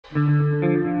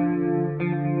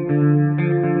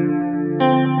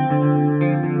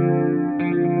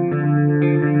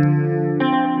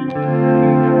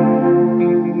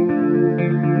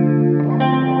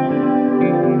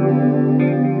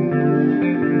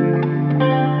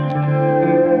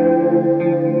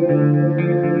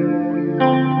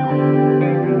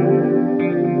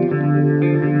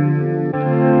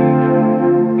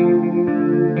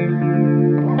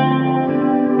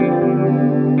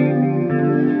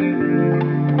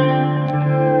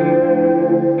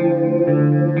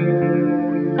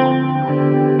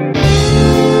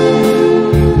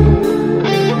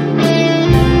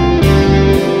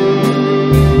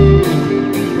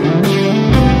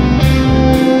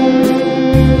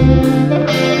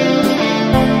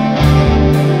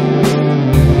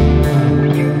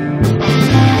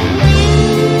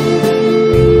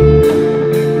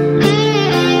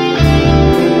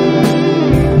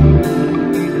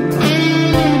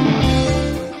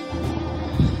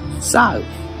So,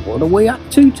 what are we up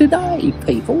to today,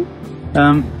 people?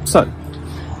 So,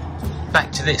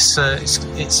 back to this.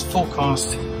 It's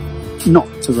forecast not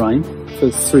to rain for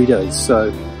 3 days,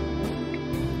 so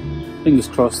fingers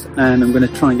crossed, and I'm going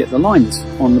to try and get the lines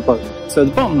on the boat. So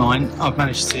the bottom line, I've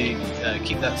managed to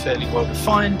keep that fairly well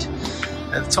defined.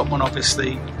 The top one,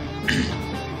 obviously,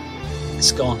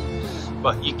 it's gone,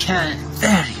 but you can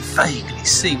very vaguely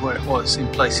see where it was in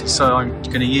places, so I'm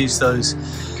going to use those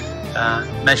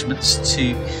measurements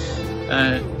to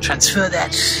transfer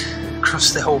that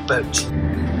across the whole boat.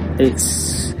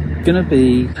 It's going to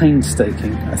be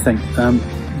painstaking, I think.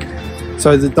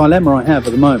 So the dilemma I have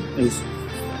at the moment is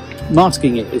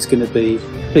masking it is going to be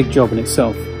a big job in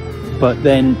itself, but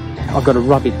then I've got to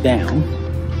rub it down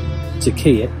to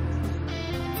key it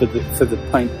for the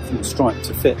paint and the stripe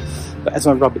to fit. But as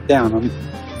I rub it down, I'm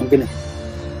going to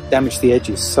damage the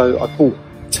edges, so I bought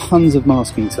tons of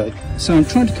masking tape. So I'm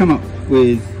trying to come up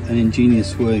with an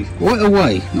ingenious way,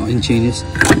 not ingenious,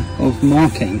 of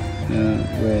marking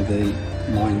where the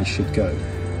line should go.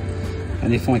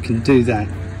 And if I can do that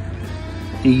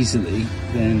easily,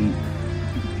 then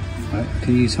I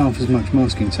can use half as much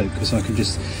masking tape because I can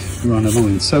just run a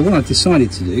line. So what I've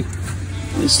decided to do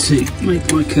is to make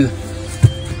like a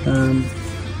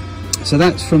so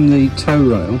that's from the tow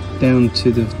rail down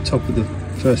to the top of the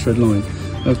first red line.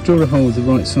 I've drawn a hole of the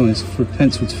right size for a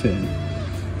pencil to fit in,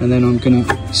 and then I'm going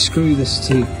to screw this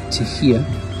to here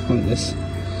like this,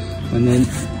 and then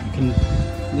I can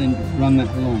then run that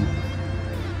along.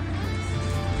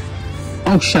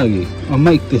 I'll show you. I'll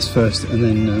make this first and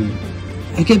then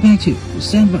I'll get back to you.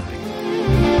 Stand by.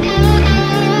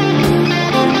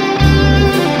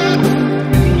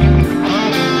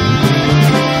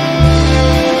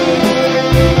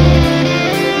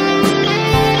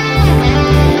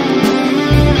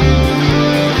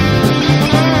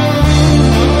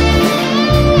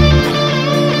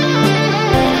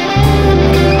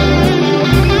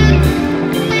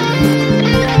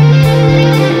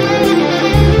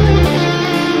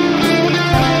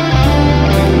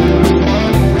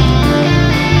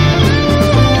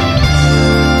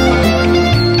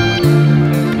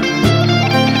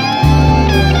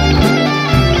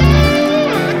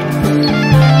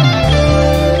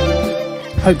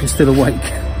 Hope you're still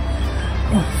awake.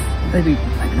 Oh, maybe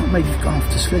not. Maybe you've gone off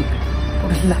to sleep.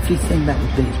 What a lovely thing that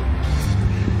would be.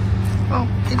 Well,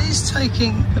 it is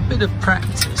taking a bit of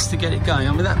practice to get it going.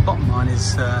 I mean, that bottom line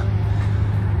is, yeah,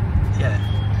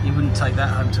 you wouldn't take that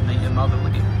home to meet your mother,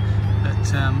 would you? But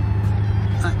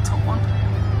that top one,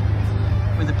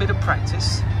 with a bit of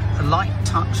practice, a light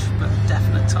touch, but a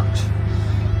definite touch,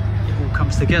 it all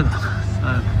comes together.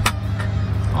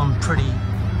 So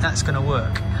that's going to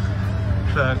work.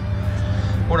 So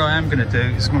what I am going to do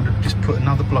is I'm going to just put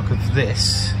another block of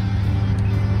this,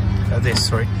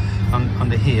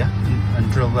 under here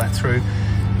and drill that through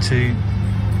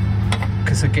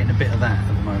because they're getting a bit of that at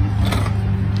the moment.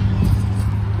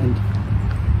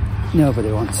 And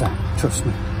nobody wants that, trust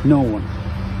me, no one.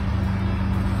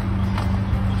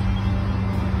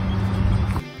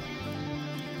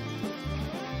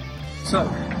 So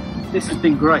this has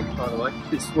been great, by the way.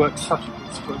 This works so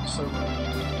well.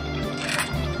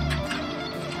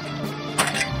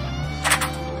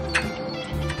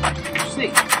 See.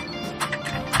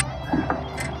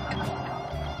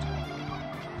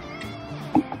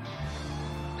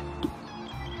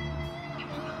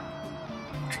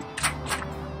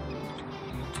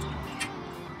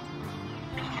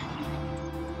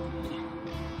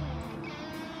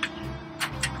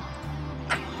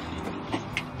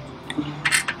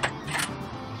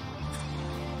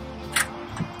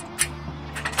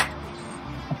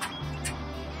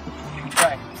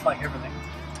 Okay, it's like everything.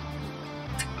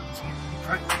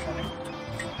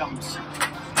 Becomes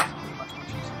much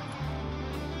easier.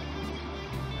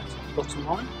 That's the bottom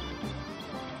line.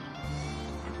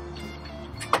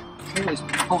 It's always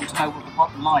important to know what the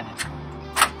bottom line is.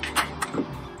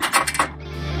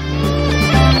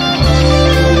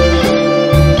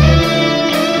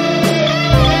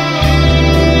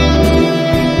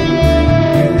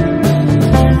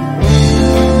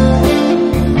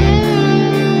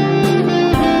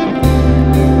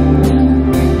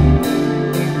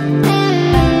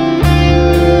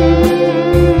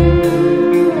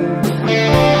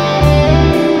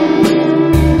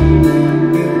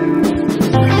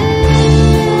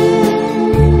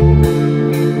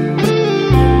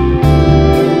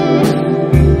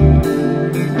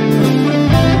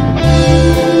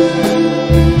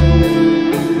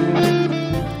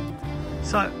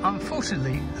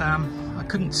 Unfortunately, I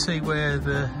couldn't see where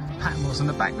the pattern was on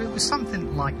the back, but it was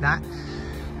something like that,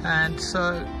 and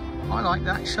so I like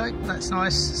that shape, that's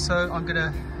nice. So I'm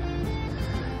gonna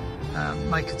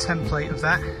make a template of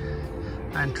that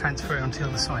and transfer it onto the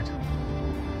other side.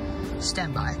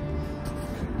 Stand by.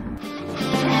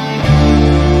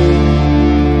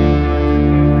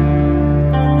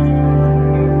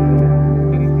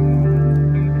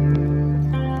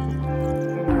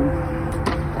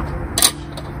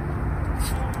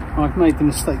 I've made the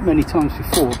mistake many times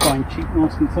before buying cheap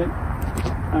masking tape,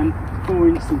 and for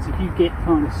instance, if you get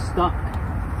kind of stuck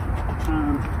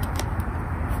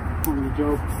on your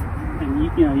job and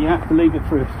you have to leave it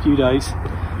for a few days,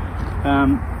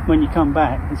 when you come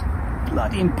back it's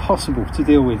bloody impossible to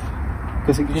deal with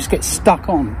because it just gets stuck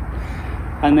on,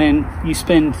 and then you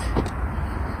spend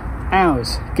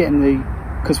hours getting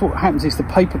because what happens is the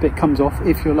paper bit comes off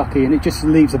if you're lucky, and it just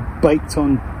leaves a baked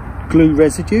on glue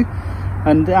residue,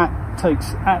 and that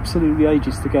takes absolutely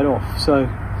ages to get off. So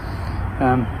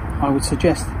I would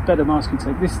suggest better masking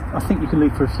tape. This I think you can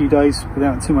leave for a few days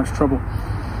without too much trouble.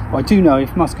 But I do know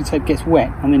if masking tape gets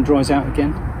wet and then dries out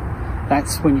again,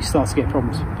 that's when you start to get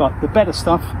problems. But the better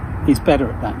stuff is better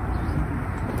at that.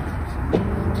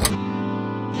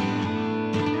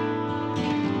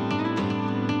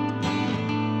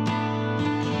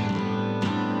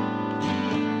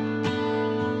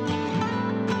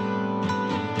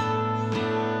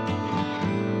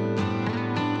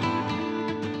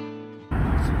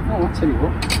 Oh, I'll tell you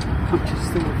what, I'm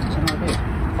just thinking of an idea.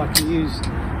 If I can use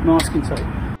masking tape.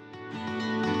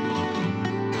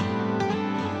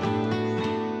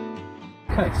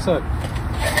 Okay, so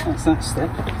that's that step.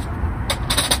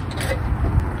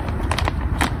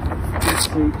 Let's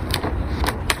see.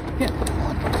 Yeah.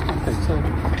 Okay, so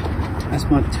that's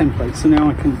my template. So now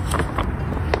I can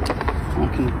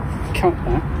cut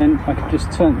that, then I can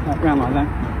just turn that round like that,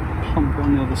 plump it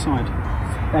on the other side.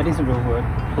 That is a real word,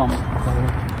 plump, by the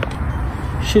way.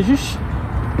 Scissors.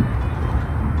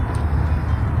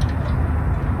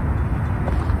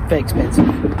 Very expensive.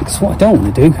 So what I don't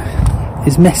want to do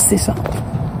is mess this up.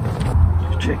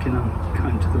 Just checking I'm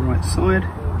going to the right side,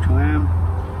 which I am.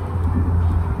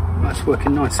 That's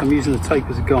working nice. I'm using the tape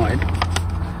as a guide.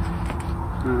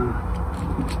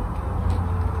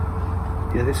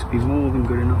 Yeah, this would be more than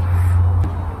good enough.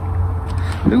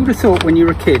 Who would have thought when you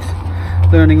were a kid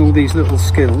learning all these little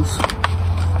skills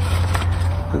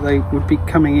that they would be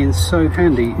coming in so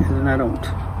handy as an adult?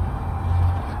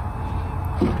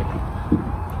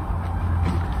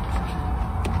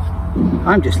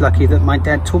 I'm just lucky that my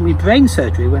dad taught me brain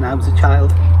surgery when I was a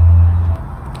child.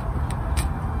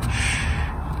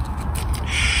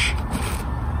 Shh.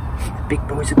 The big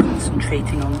boys are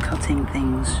concentrating on cutting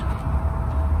things.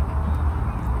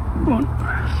 Come on.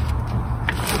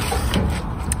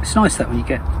 It's nice that when you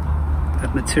get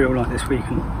a material like this where you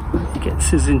get the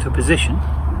scissors into a position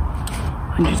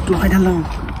and just glide along.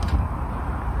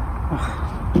 Oh.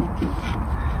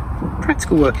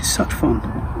 Practical work is such fun.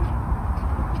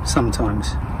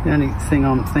 Sometimes. The only thing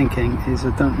I'm thinking is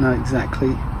I don't know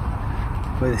exactly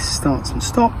where this starts and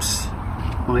stops,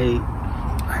 i.e.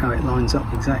 how it lines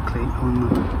up exactly on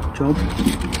the job.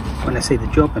 When I say the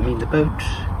job, I mean the boat.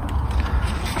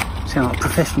 Sound like a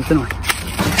professional, don't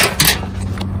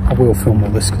I? I will film all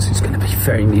this because it's going to be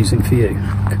very amusing for you.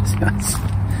 Because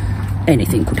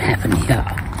anything could happen here.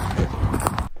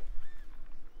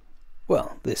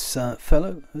 Well, this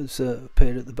fellow has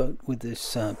appeared at the boat with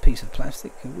this piece of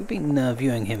plastic. We've been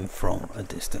viewing him from a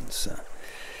distance.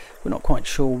 We're not quite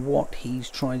sure what he's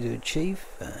trying to achieve.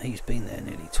 He's been there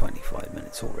nearly 25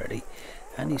 minutes already,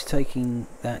 and he's taking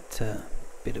that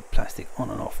bit of plastic on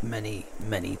and off many,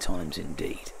 many times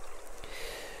indeed.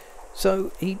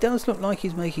 So he does look like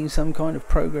he's making some kind of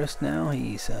progress now.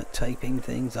 He's taping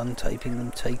things, untaping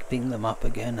them, taping them up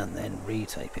again, and then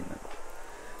retaping them.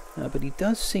 But he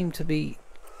does seem to be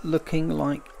looking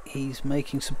like he's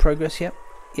making some progress. Yep.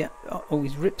 Oh,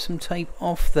 he's ripped some tape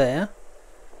off there.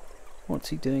 What's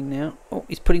he doing now? Oh,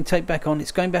 he's putting tape back on.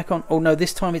 It's going back on. Oh no,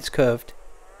 this time it's curved.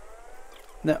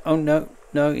 No, oh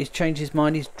no, he's changed his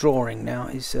mind. He's drawing now.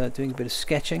 He's doing a bit of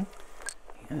sketching.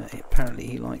 Apparently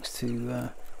he likes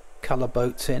to colour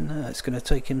boats in. It's going to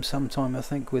take him some time, I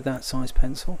think, with that size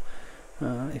pencil,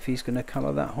 if he's going to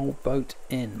colour that whole boat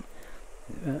in.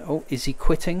 Oh, is he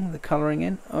quitting the colouring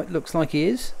in? Oh, it looks like he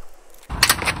is.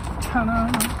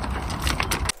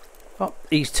 Oh,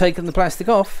 he's taken the plastic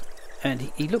off, and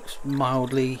he looks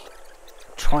mildly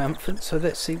triumphant. So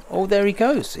let's see. Oh, there he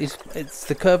goes. It's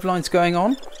the curved lines going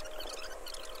on.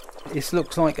 This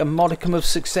looks like a modicum of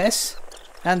success.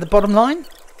 And the bottom line?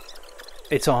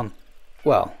 It's on.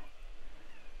 Well,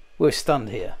 we're stunned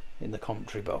here in the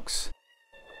commentary box.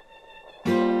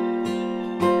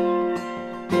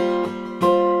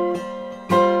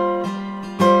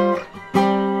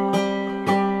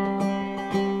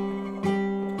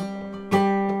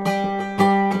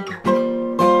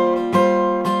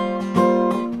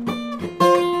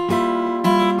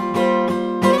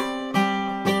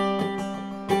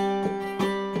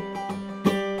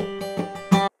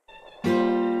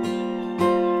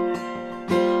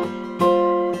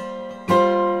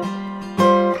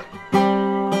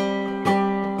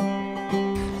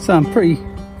 So I'm pretty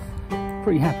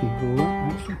happy with all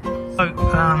that, actually. So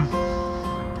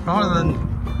rather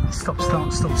than stop,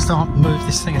 start, move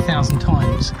this thing 1,000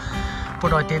 times,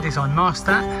 what I did is I masked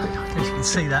that. As you can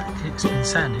see, that it's been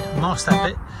sanded. I masked that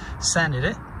bit, sanded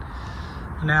it.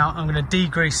 Now I'm going to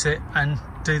degrease it and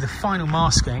do the final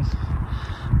masking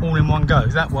all in one go.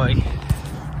 That way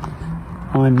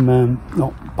I'm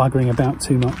not buggering about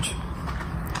too much,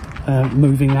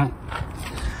 moving that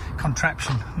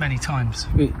contraption many times,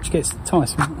 which gets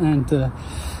tiresome, and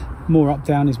more up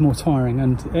down is more tiring,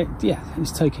 and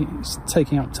it's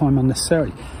taking up time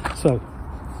unnecessarily. So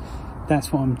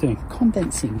that's what I'm doing,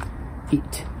 condensing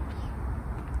it,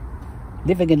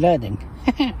 living and learning.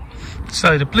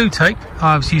 So the blue tape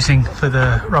I was using for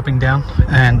the rubbing down,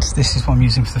 and this is what I'm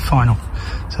using for the final.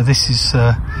 So this is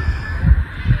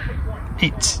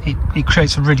it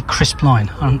creates a really crisp line,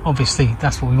 and obviously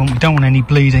that's what we want. We don't want any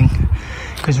bleeding,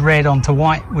 because red onto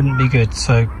white wouldn't be good,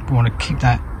 so we want to keep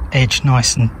that edge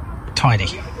nice and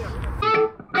tidy.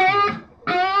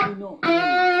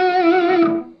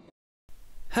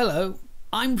 Hello,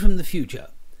 I'm from the future,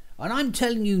 and I'm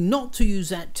telling you not to use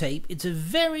that tape. It's a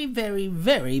very, very,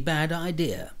 very bad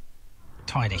idea.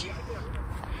 Tidy.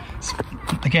 It's,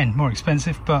 again, more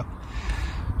expensive, but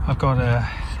I've got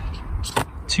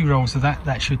 2 rolls of that.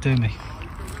 That should do me.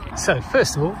 So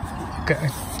first of all, get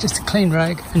just a clean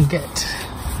rag and get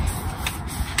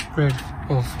rid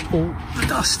of all the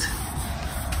dust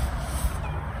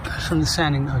from the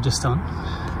sanding that I've just done,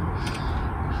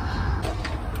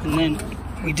 and then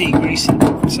we degrease it.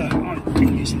 So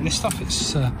I'm using this stuff.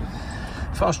 It's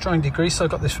fast drying degrease. So I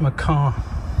got this from a car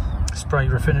spray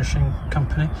refinishing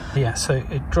company. Yeah, so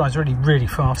it dries really, really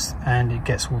fast, and it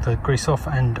gets all the grease off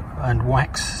and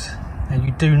wax. And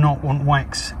you do not want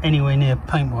wax anywhere near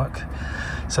paintwork,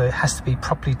 so it has to be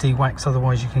properly de-waxed,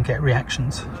 otherwise you can get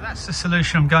reactions. So that's the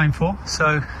solution I'm going for.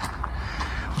 So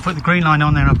I put the green line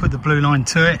on there and I put the blue line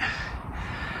to it,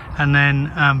 and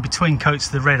then between coats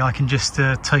of the red I can just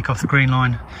take off the green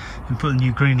line and put the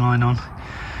new green line on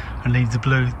and leave the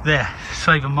blue there.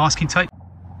 Save on masking tape.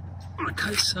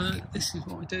 Okay, so this is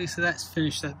what we do. So that's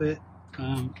finished, that bit,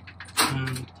 and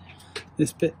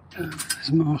this bit is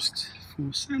masked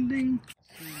for sanding.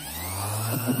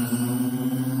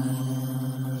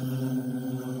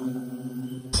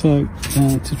 So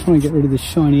to try and get rid of the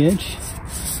shiny edge,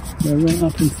 go right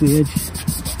up into the edge.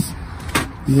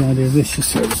 The idea of this is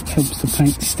so it helps the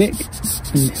paint stick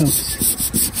and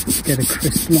helps get a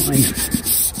crisp line.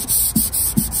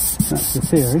 That's the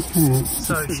theory.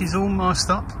 So she's all masked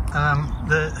up.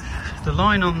 The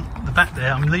line on the back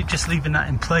there, I'm just leaving that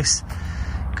in place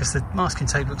because the masking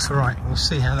tape looks alright. We'll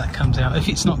see how that comes out. If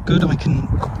it's not good, I can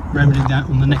remedy that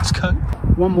on the next coat.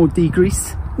 One more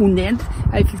degrease, and then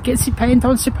I will get the paint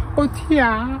on the boat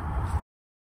here.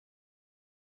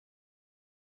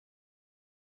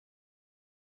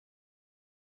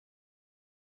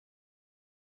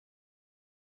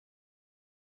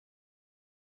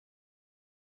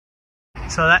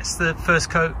 So that's the first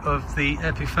coat of the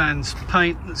Epifanes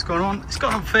paint that's gone on. It's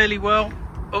gone on fairly well.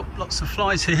 Oh, lots of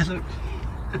flies here, look.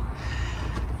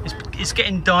 It's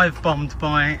getting dive bombed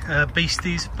by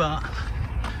beasties, but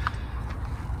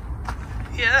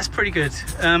yeah, that's pretty good.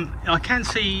 I can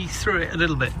see through it a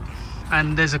little bit,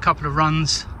 and there's a couple of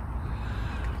runs,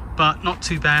 but not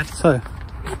too bad. So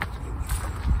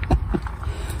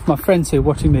my friend's here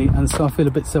watching me, and so I feel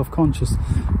a bit self-conscious,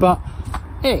 but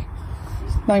hey,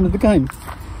 name of the game.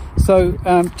 So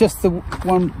just the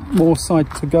one more side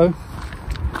to go.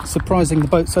 Surprising, the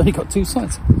boat's only got 2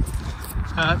 sides.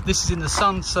 This is in the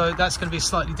sun, so that's going to be a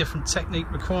slightly different technique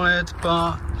required,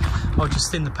 but I'll just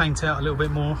thin the paint out a little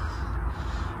bit more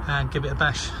and give it a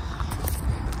bash.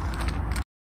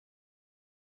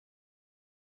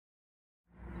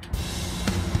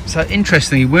 So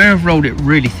interestingly, where I've rolled it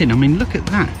really thin, I mean, look at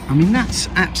that. I mean, that's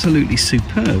absolutely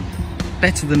superb.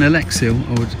 Better than Alexil,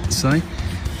 I would say.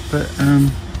 But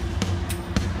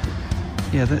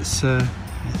yeah, let's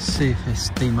see if this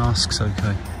demasks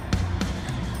okay.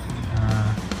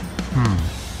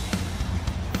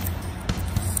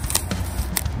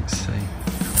 Let's see.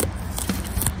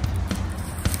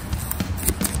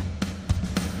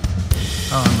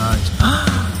 Oh no.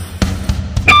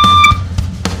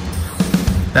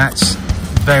 That's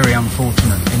very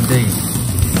unfortunate indeed.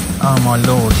 Oh my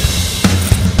lord.